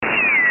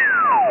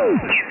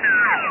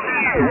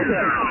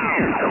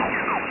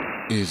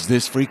Is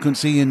this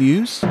frequency in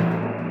use?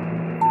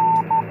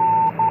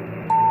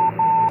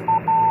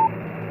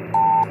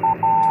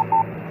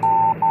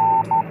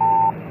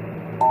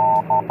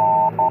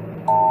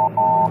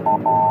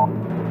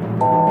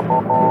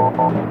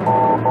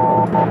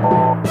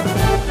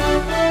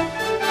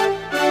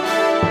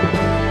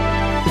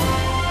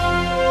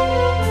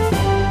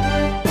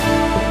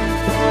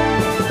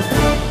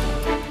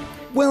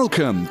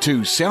 Welcome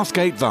to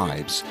Southgate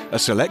Vibes, a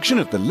selection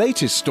of the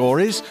latest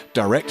stories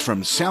direct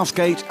from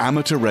Southgate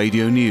Amateur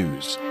Radio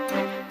News.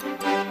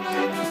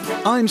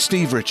 I'm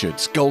Steve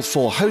Richards, Golf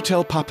 4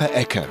 Hotel Papa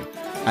Echo,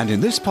 and in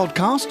this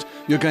podcast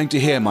you're going to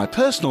hear my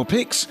personal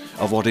picks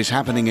of what is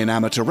happening in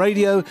amateur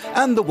radio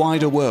and the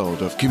wider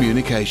world of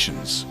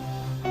communications.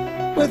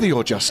 Whether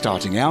you're just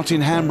starting out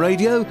in ham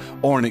radio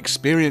or an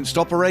experienced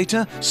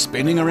operator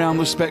spinning around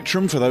the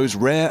spectrum for those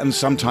rare and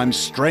sometimes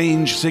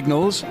strange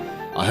signals,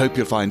 I hope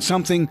you'll find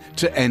something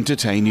to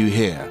entertain you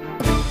here.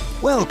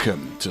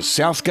 Welcome to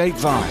Southgate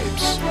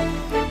Vibes.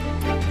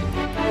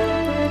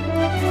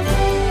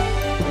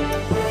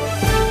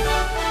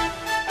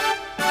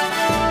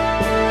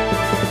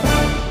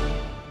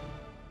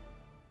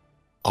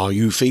 Are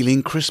you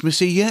feeling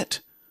Christmassy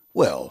yet?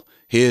 Well,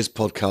 here's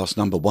podcast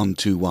number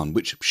 121,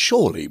 which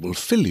surely will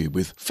fill you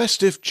with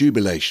festive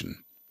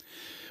jubilation.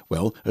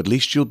 Well, at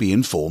least you'll be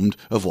informed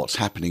of what's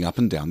happening up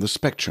and down the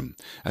spectrum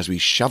as we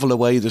shovel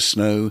away the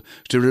snow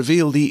to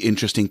reveal the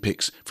interesting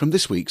picks from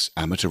this week's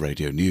amateur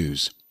radio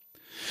news.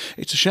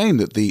 It's a shame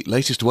that the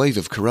latest wave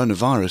of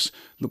coronavirus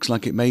looks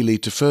like it may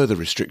lead to further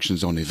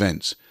restrictions on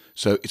events,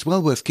 so it's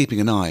well worth keeping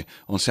an eye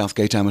on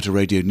Southgate Amateur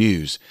Radio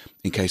News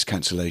in case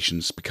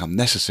cancellations become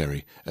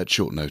necessary at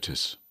short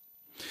notice.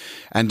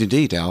 And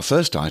indeed, our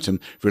first item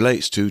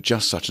relates to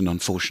just such an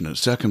unfortunate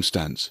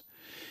circumstance.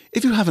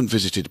 If you haven't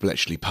visited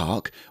Bletchley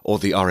Park or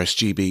the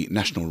RSGB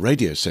National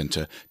Radio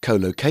Centre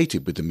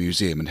co-located with the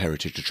museum and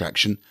heritage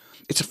attraction,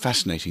 it's a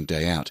fascinating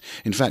day out.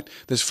 In fact,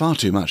 there's far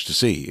too much to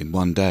see in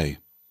one day.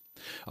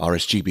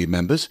 RSGB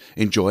members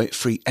enjoy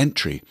free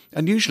entry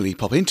and usually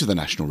pop into the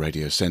National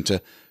Radio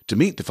Centre to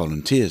meet the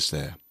volunteers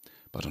there.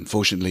 But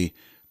unfortunately,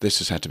 this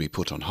has had to be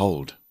put on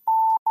hold.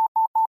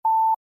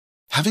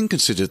 Having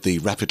considered the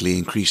rapidly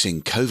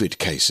increasing COVID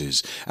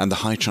cases and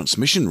the high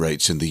transmission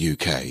rates in the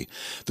UK,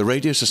 the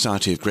Radio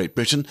Society of Great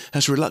Britain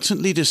has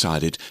reluctantly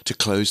decided to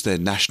close their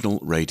National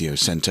Radio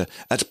Centre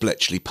at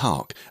Bletchley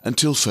Park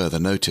until further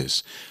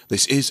notice.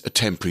 This is a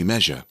temporary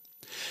measure.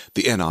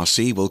 The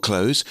NRC will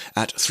close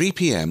at 3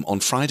 p.m. on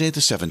Friday the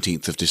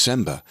 17th of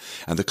December,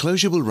 and the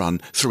closure will run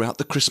throughout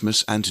the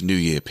Christmas and New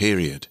Year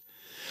period.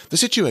 The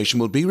situation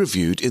will be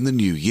reviewed in the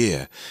new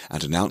year,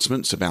 and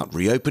announcements about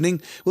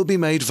reopening will be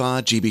made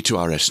via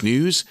GB2RS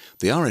News,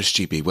 the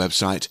RSGB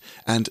website,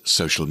 and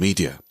social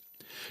media.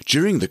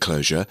 During the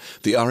closure,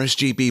 the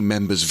RSGB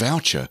members'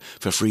 voucher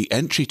for free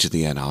entry to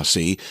the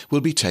NRC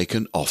will be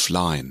taken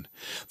offline.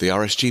 The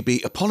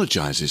RSGB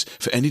apologises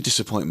for any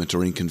disappointment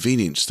or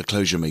inconvenience the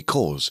closure may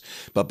cause,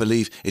 but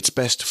believe it's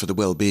best for the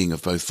well-being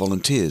of both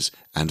volunteers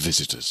and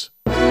visitors.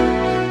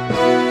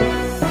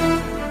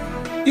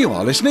 You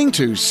are listening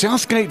to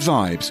Southgate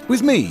Vibes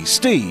with me,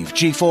 Steve,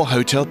 G4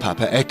 Hotel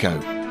Papa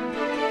Echo.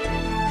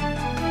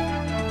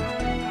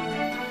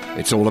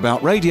 It's all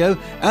about radio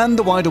and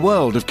the wider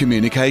world of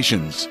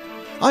communications.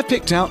 I've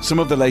picked out some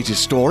of the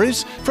latest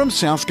stories from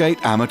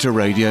Southgate Amateur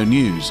Radio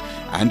News,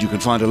 and you can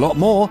find a lot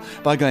more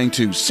by going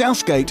to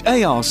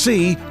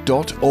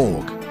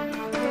southgatearc.org.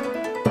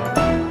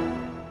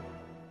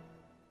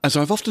 As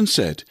I've often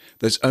said,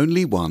 there's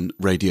only one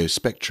radio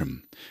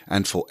spectrum,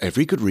 and for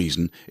every good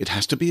reason it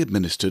has to be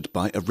administered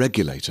by a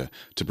regulator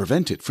to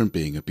prevent it from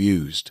being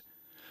abused.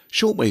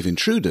 Shortwave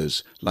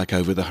intruders, like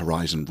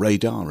over-the-horizon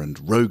radar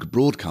and rogue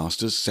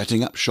broadcasters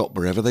setting up shop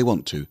wherever they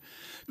want to,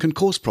 can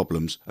cause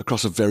problems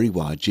across a very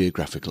wide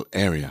geographical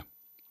area.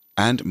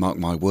 And mark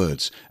my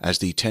words, as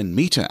the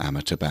 10-metre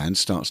amateur band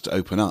starts to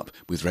open up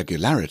with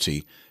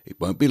regularity, it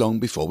won't be long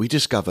before we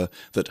discover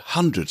that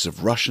hundreds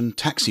of Russian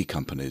taxi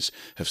companies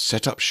have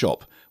set up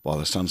shop while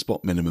the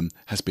sunspot minimum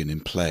has been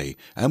in play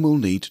and will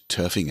need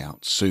turfing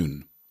out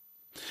soon.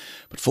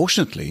 But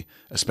fortunately,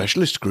 a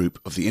specialist group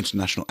of the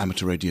International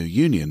Amateur Radio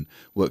Union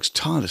works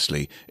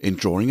tirelessly in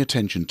drawing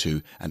attention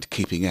to and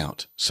keeping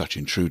out such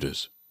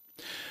intruders.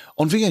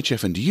 On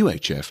VHF and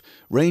UHF,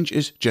 range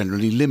is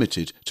generally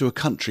limited to a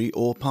country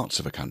or parts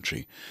of a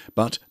country,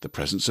 but the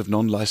presence of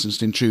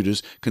non-licensed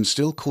intruders can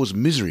still cause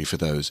misery for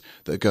those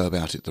that go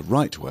about it the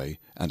right way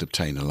and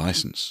obtain a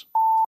licence.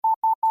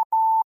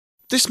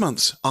 This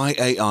month's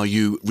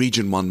IARU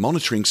Region 1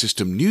 Monitoring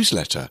System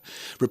newsletter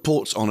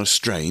reports on a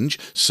strange,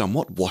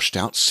 somewhat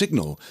washed-out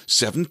signal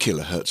 7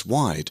 kHz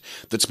wide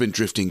that's been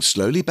drifting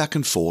slowly back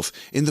and forth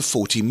in the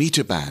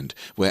 40-metre band,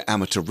 where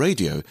amateur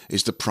radio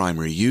is the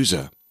primary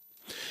user.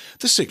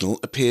 The signal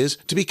appears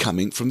to be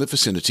coming from the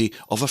vicinity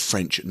of a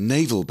French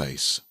naval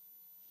base.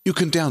 You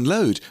can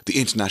download the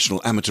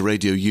International Amateur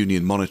Radio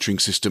Union Monitoring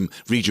System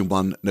Region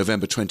 1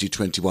 November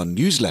 2021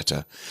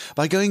 newsletter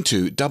by going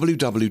to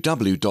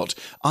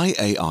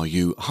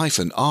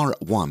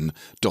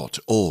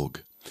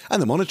www.iaru-r1.org.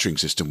 And the monitoring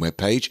system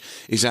webpage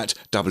is at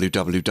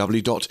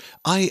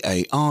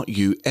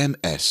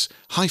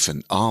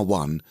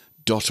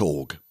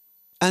www.iarums-r1.org.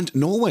 And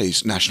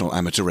Norway's National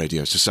Amateur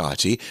Radio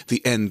Society,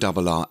 the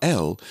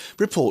NRRL,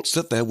 reports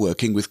that they're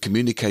working with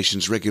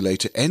communications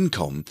regulator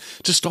Nkom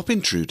to stop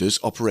intruders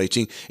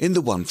operating in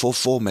the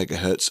 144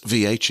 MHz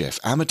VHF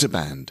amateur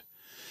band.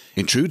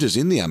 Intruders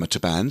in the amateur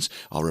bands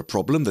are a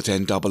problem that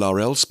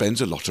NRRL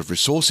spends a lot of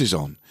resources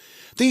on.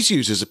 These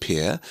users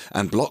appear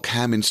and block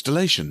ham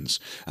installations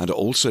and are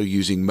also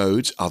using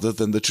modes other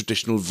than the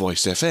traditional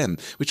voice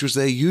FM, which was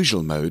their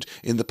usual mode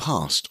in the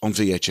past on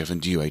VHF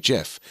and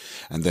UHF,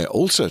 and they're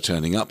also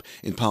turning up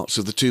in parts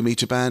of the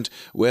 2-meter band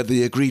where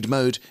the agreed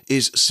mode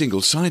is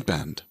single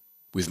sideband.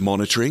 With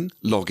monitoring,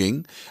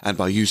 logging, and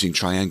by using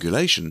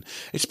triangulation,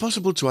 it's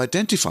possible to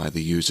identify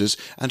the users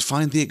and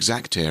find the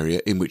exact area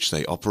in which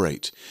they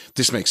operate.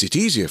 This makes it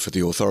easier for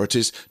the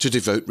authorities to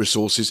devote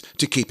resources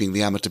to keeping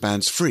the amateur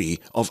bands free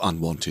of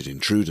unwanted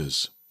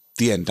intruders.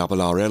 The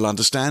NRRL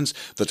understands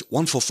that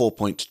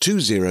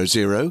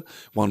 144.200,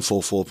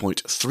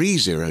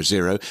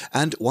 144.300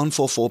 and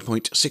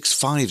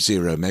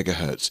 144.650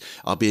 MHz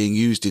are being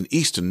used in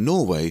eastern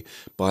Norway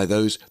by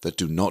those that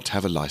do not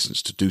have a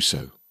license to do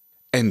so.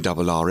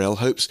 NRRL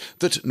hopes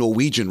that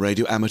Norwegian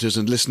radio amateurs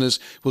and listeners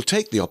will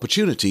take the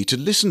opportunity to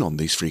listen on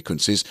these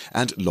frequencies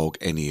and log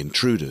any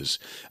intruders.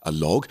 A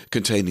log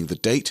containing the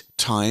date,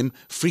 time,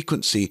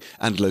 frequency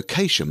and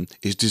location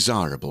is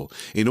desirable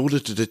in order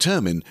to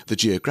determine the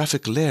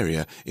geographical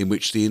area in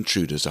which the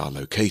intruders are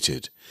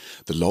located.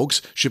 The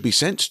logs should be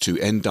sent to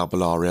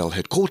NRRL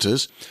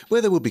headquarters,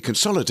 where they will be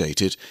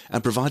consolidated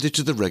and provided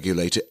to the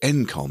regulator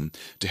Nkom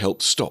to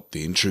help stop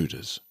the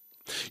intruders.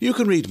 You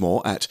can read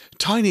more at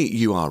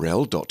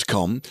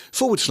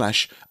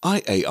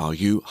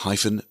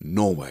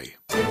tinyurl.com/IARU-Norway.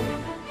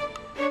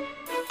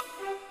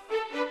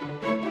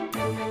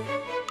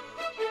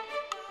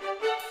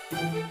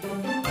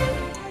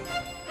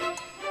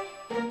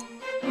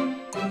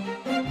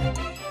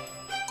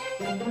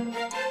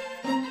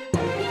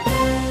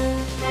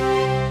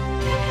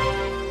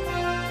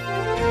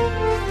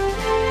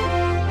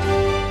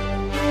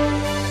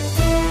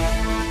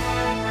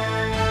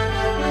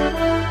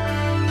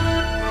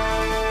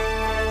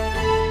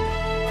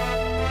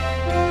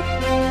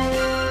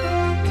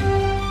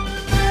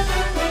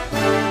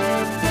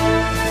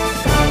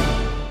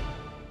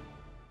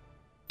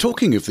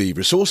 Talking of the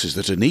resources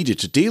that are needed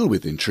to deal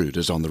with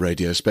intruders on the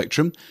radio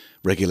spectrum,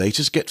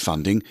 regulators get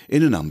funding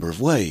in a number of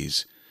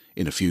ways.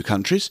 In a few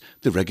countries,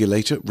 the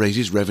regulator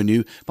raises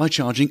revenue by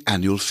charging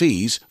annual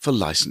fees for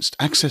licensed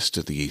access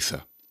to the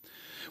ether.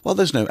 While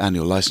there's no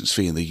annual license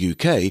fee in the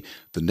UK,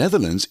 the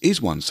Netherlands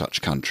is one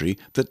such country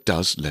that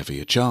does levy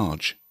a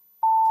charge.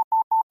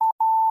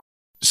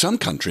 Some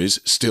countries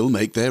still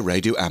make their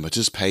radio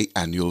amateurs pay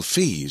annual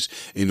fees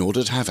in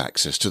order to have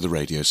access to the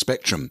radio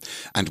spectrum,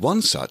 and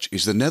one such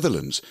is the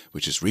Netherlands,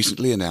 which has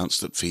recently announced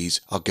that fees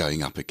are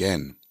going up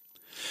again.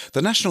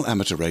 The National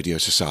Amateur Radio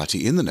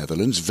Society in the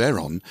Netherlands,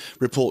 VERON,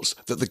 reports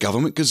that the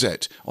Government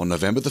Gazette on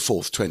November the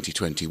 4th,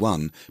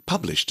 2021,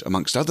 published,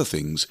 amongst other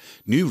things,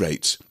 new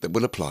rates that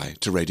will apply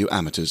to radio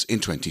amateurs in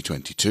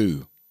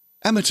 2022.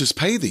 Amateurs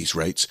pay these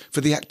rates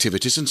for the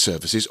activities and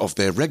services of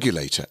their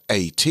regulator,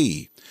 AT.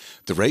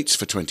 The rates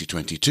for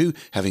 2022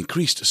 have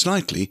increased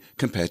slightly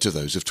compared to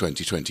those of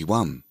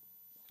 2021.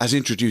 As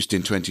introduced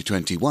in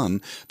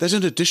 2021, there's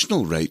an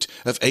additional rate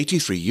of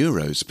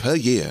 €83 per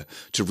year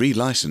to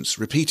relicense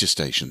repeater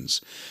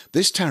stations.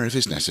 This tariff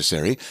is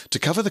necessary to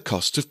cover the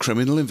costs of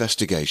criminal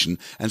investigation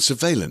and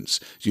surveillance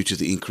due to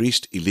the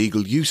increased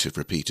illegal use of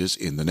repeaters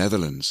in the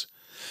Netherlands.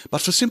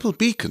 But for simple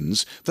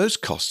beacons, those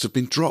costs have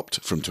been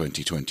dropped from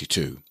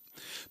 2022.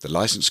 The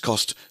licence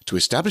cost to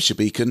establish a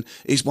beacon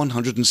is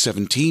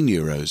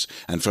 €117,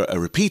 and for a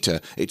repeater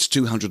it's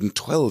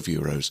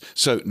 €212,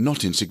 so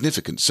not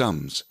insignificant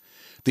sums.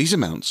 These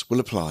amounts will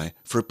apply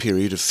for a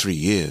period of 3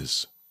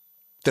 years.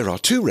 There are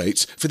two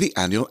rates for the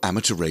annual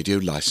amateur radio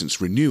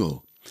licence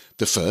renewal.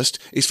 The first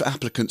is for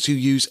applicants who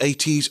use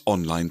AT's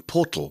online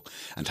portal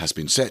and has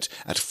been set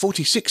at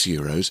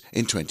 €46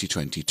 in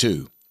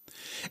 2022.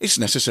 It's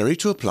necessary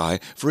to apply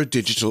for a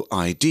digital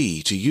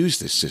ID to use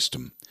this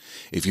system.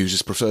 If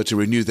users prefer to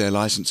renew their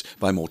licence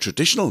by more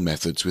traditional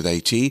methods with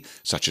AT,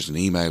 such as an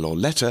email or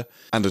letter,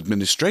 an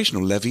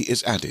administrational levy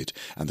is added,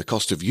 and the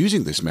cost of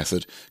using this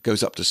method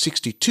goes up to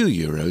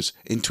 €62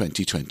 in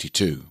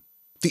 2022.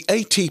 The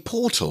AT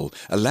portal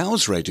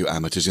allows radio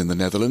amateurs in the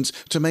Netherlands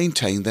to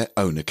maintain their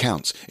own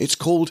accounts. It's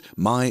called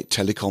My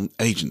Telecom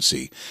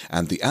Agency,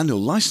 and the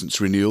annual licence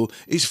renewal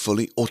is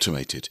fully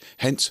automated,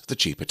 hence the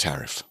cheaper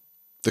tariff.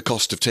 The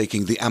cost of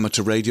taking the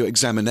amateur radio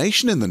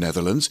examination in the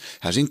Netherlands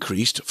has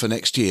increased for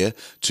next year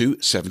to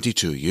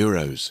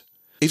 €72.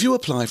 If you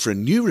apply for a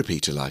new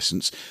repeater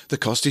licence, the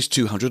cost is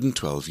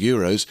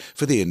 €212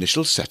 for the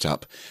initial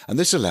setup, and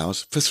this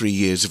allows for 3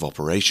 years of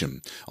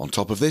operation. On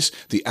top of this,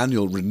 the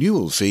annual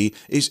renewal fee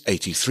is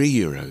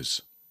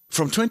 €83.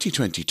 From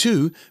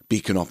 2022,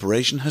 beacon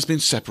operation has been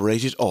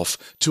separated off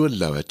to a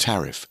lower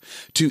tariff.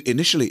 To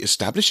initially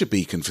establish a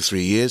beacon for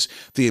 3 years,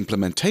 the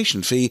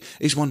implementation fee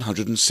is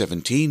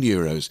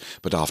 €117,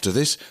 but after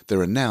this, there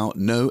are now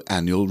no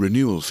annual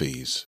renewal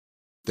fees.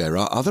 There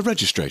are other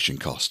registration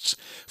costs.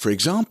 For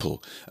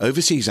example,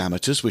 overseas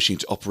amateurs wishing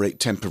to operate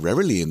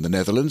temporarily in the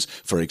Netherlands,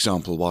 for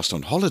example whilst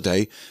on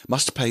holiday,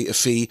 must pay a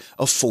fee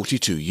of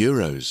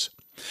 €42.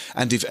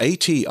 And if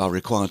AT are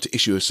required to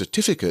issue a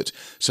certificate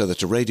so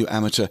that a radio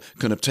amateur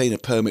can obtain a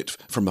permit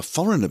from a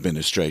foreign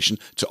administration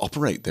to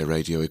operate their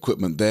radio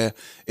equipment there,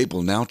 it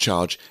will now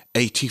charge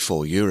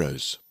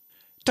 €84.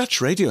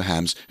 Dutch radio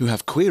hams who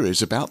have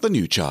queries about the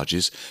new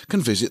charges can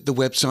visit the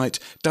website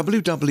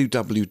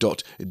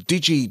www.digid,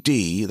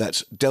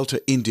 that's Delta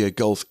India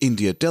Golf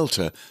India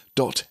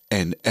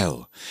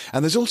Delta.nl.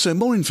 And there's also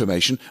more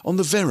information on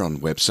the Veron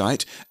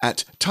website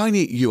at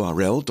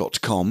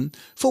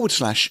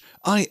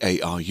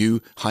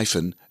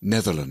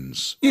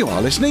tinyurl.com/IARU-Netherlands. You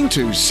are listening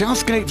to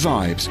Southgate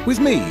Vibes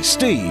with me,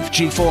 Steve,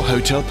 G4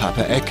 Hotel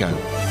Papa Echo.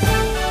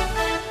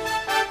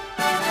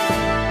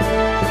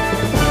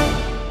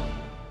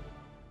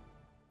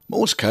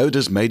 Morse code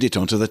has made it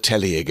onto the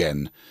telly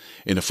again.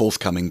 In a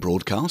forthcoming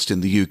broadcast in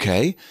the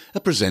UK,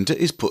 a presenter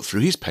is put through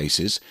his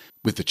paces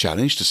with the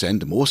challenge to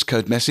send a Morse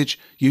code message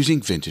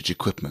using vintage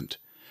equipment.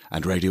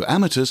 And radio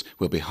amateurs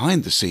were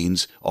behind the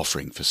scenes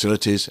offering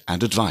facilities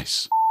and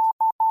advice.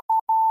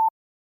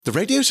 The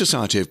Radio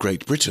Society of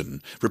Great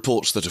Britain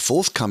reports that a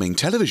forthcoming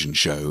television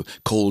show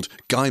called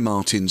Guy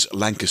Martin's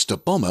Lancaster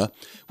Bomber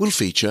will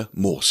feature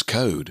Morse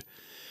code.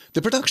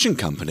 The production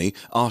company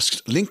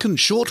asked Lincoln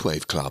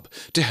Shortwave Club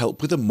to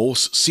help with a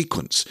Morse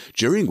sequence,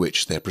 during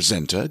which their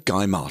presenter,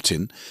 Guy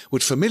Martin,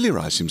 would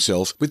familiarise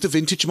himself with the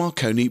vintage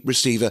Marconi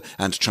receiver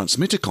and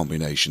transmitter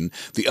combination,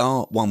 the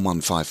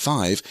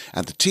R1155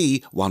 and the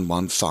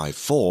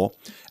T1154,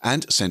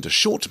 and send a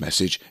short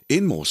message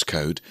in Morse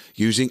code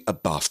using a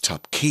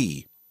bathtub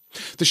key.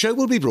 The show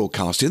will be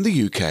broadcast in the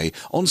UK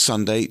on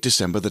Sunday,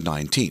 December the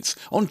 19th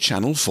on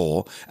Channel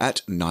 4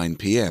 at 9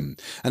 p.m,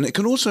 and it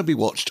can also be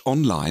watched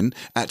online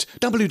at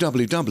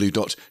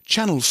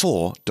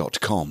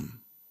www.channel4.com.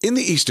 In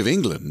the east of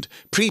England,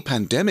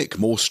 pre-pandemic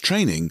Morse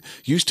training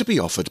used to be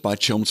offered by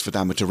Chelmsford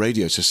Amateur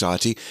Radio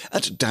Society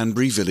at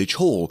Danbury Village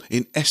Hall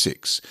in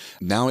Essex.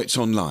 Now it's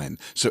online,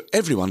 so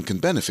everyone can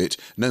benefit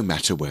no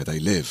matter where they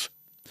live.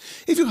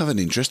 If you have an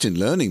interest in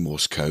learning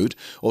Morse code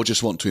or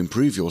just want to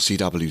improve your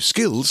CW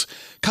skills,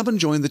 come and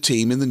join the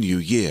team in the new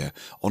year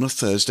on a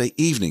Thursday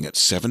evening at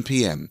 7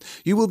 p.m.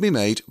 You will be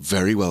made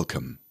very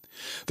welcome.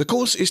 The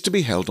course is to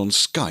be held on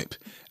Skype,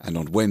 and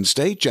on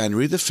Wednesday,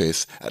 January the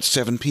 5th at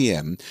 7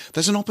 p.m,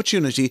 there's an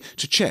opportunity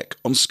to check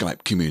on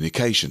Skype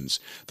communications.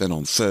 Then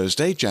on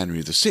Thursday,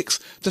 January the 6th,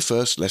 the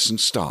first lesson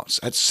starts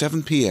at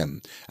 7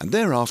 p.m, and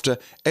thereafter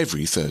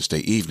every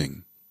Thursday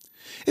evening.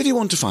 If you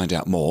want to find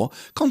out more,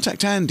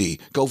 contact Andy,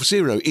 Golf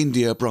Zero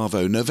India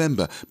Bravo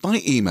November,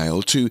 by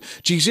email to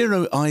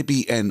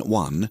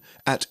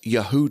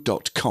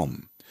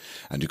g0ibn1@yahoo.com.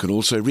 And you can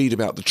also read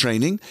about the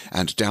training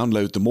and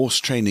download the Morse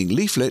training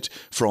leaflet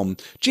from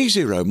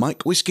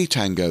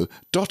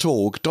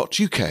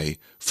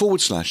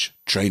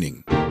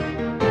g0mikewhiskeytango.org.uk/training.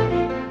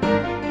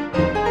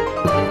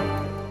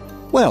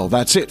 Well,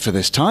 that's it for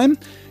this time.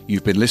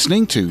 You've been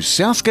listening to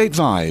Southgate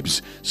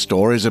Vibes,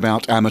 stories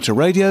about amateur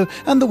radio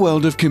and the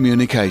world of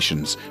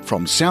communications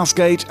from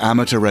Southgate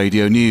Amateur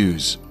Radio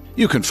News.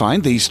 You can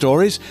find these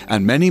stories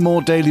and many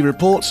more daily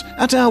reports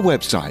at our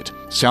website,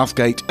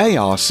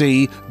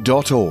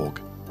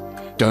 southgatearc.org.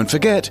 Don't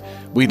forget,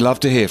 we'd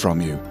love to hear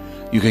from you.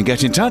 You can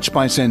get in touch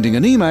by sending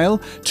an email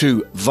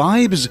to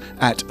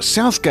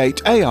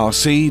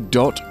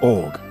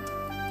vibes@southgatearc.org.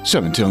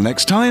 So until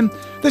next time,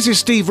 this is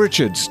Steve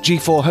Richards,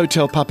 G4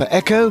 Hotel Papa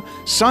Echo,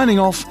 signing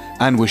off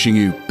and wishing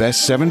you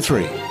best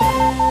 7-3.